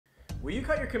will you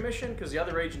cut your commission because the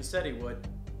other agent said he would?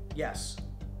 Yes.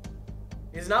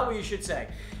 Is not what you should say.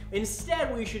 Instead,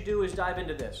 what you should do is dive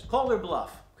into this. Call their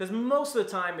bluff. Because most of the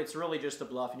time, it's really just a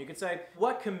bluff. And you can say,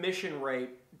 what commission rate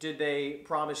did they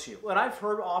promise you? What I've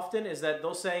heard often is that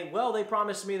they'll say, well, they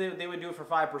promised me that they would do it for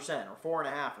 5% or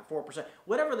 4.5% or 4%.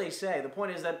 Whatever they say, the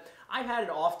point is that I've had it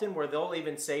often where they'll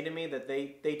even say to me that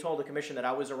they told the commission that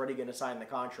I was already going to sign the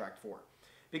contract for.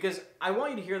 Because I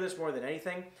want you to hear this more than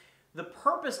anything. The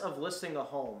purpose of listing a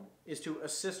home is to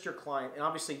assist your client and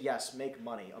obviously, yes, make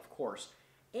money, of course.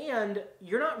 And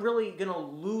you're not really going to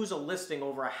lose a listing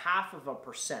over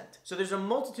 0.5%. So there's a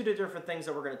multitude of different things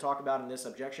that we're going to talk about in this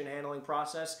objection handling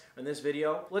process in this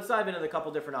video. Let's dive into a couple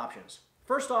different options.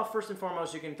 First off, first and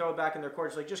foremost, you can throw it back in their court.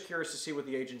 It's like, just curious to see what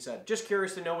the agent said. Just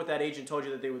curious to know what that agent told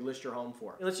you that they would list your home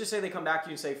for. And let's just say they come back to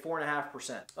you and say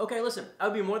 4.5%. Okay, listen, I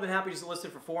would be more than happy to list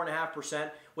it for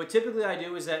 4.5%. What typically I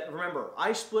do is that, remember,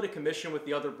 I split a commission with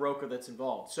the other broker that's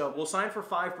involved. So we'll sign for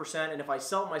 5%, and if I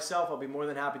sell it myself, I'll be more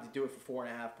than happy to do it for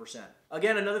 4.5%.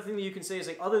 Again, another thing that you can say is,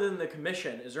 like, other than the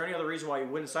commission, is there any other reason why you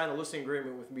wouldn't sign a listing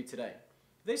agreement with me today?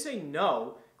 If they say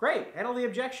no, great, handle the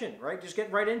objection, right? Just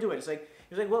get right into it. It's like,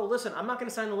 you're like, well, listen, I'm not going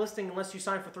to sign the listing unless you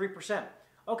sign for 3%.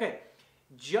 Okay,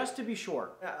 just to be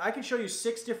sure, I can show you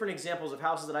 6 different examples of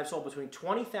houses that I've sold between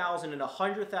 $20,000 and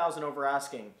 $100,000 over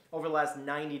asking over the last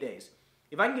 90 days.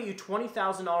 If I can get you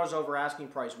 $20,000 over asking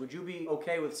price, would you be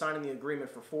okay with signing the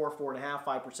agreement for 4, 4.5%,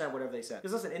 5%, whatever they said?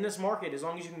 Because listen, in this market, as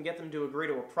long as you can get them to agree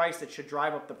to a price that should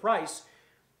drive up the price,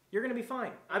 you're going to be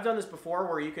fine. I've done this before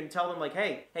where you can tell them like,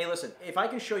 hey, listen, if I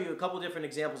can show you a couple different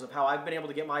examples of how I've been able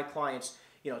to get my clients,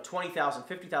 you know, $20,000,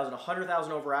 $50,000, $100,000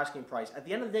 over asking price, at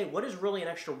the end of the day, what is really an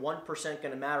extra 1%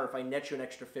 going to matter if I net you an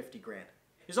extra 50 grand?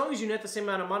 As long as you net the same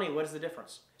amount of money, what is the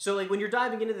difference? So like when you're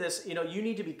diving into this, you know, you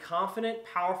need to be confident,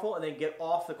 powerful, and then get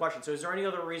off the question. So is there any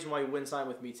other reason why you wouldn't sign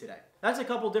with me today? That's a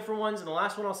couple different ones, and the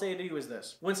last one I'll say to you is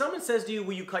this. When someone says to you,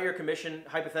 will you cut your commission,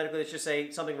 hypothetically, let's just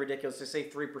say something ridiculous, let's say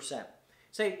 3%.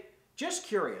 Say, just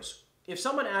curious, if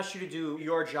someone asked you to do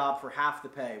your job for half the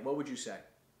pay, what would you say?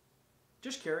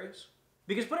 Just curious.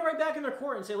 Because put it right back in their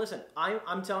court and say, listen,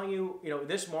 I'm telling you, you know,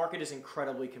 this market is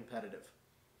incredibly competitive.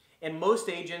 And most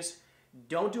agents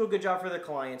don't do a good job for their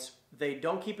clients. They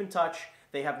don't keep in touch.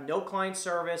 They have no client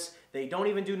service. They don't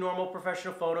even do normal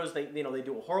professional photos. They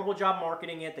do a horrible job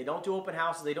marketing it. They don't do open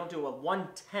houses. They don't do a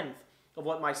 1/10 of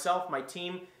what myself, my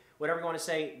team, whatever you want to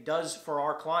say, does for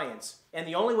our clients. And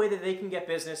the only way that they can get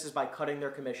business is by cutting their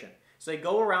commission. So they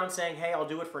go around saying, hey, I'll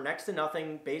do it for next to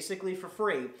nothing, basically for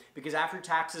free, because after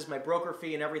taxes, my broker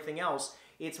fee, and everything else,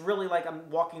 it's really like I'm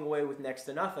walking away with next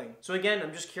to nothing. So again,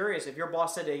 I'm just curious, if your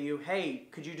boss said to you, hey,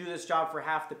 could you do this job for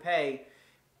half the pay,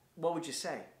 what would you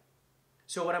say?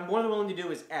 So what I'm more than willing to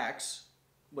do is X,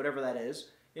 whatever that is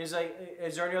like,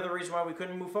 is there any other reason why we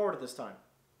couldn't move forward at this time?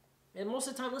 And most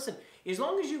of the time, listen, as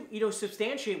long as you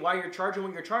substantiate why you're charging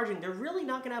what you're charging, they're really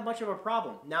not going to have much of a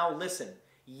problem. Now listen,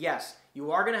 yes, you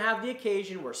are going to have the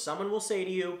occasion where someone will say to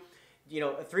you, you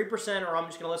know, 3% or I'm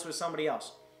just going to list with somebody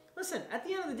else. Listen, at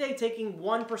the end of the day, taking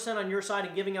 1% on your side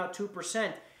and giving out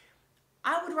 2%,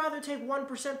 I would rather take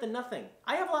 1% than nothing.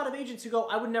 I have a lot of agents who go,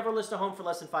 I would never list a home for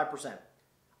less than 5%.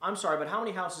 I'm sorry, but how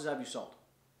many houses have you sold?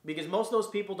 Because most of those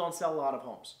people don't sell a lot of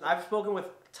homes. I've spoken with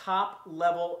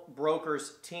top-level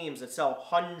brokers, teams that sell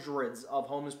hundreds of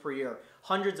homes per year,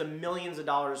 hundreds of millions of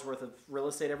dollars worth of real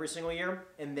estate every single year,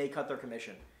 and they cut their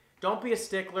commission. Don't be a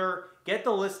stickler. Get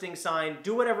the listing signed.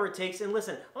 Do whatever it takes. And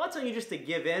listen, I'm not telling you just to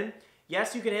give in.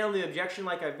 Yes, you can handle the objection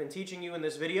like I've been teaching you in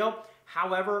this video.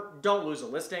 However, don't lose a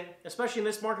listing, especially in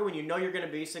this market when you know you're going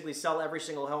to basically sell every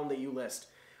single home that you list.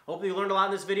 Hopefully you learned a lot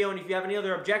in this video, and if you have any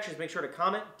other objections, make sure to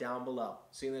comment down below.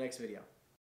 See you in the next video.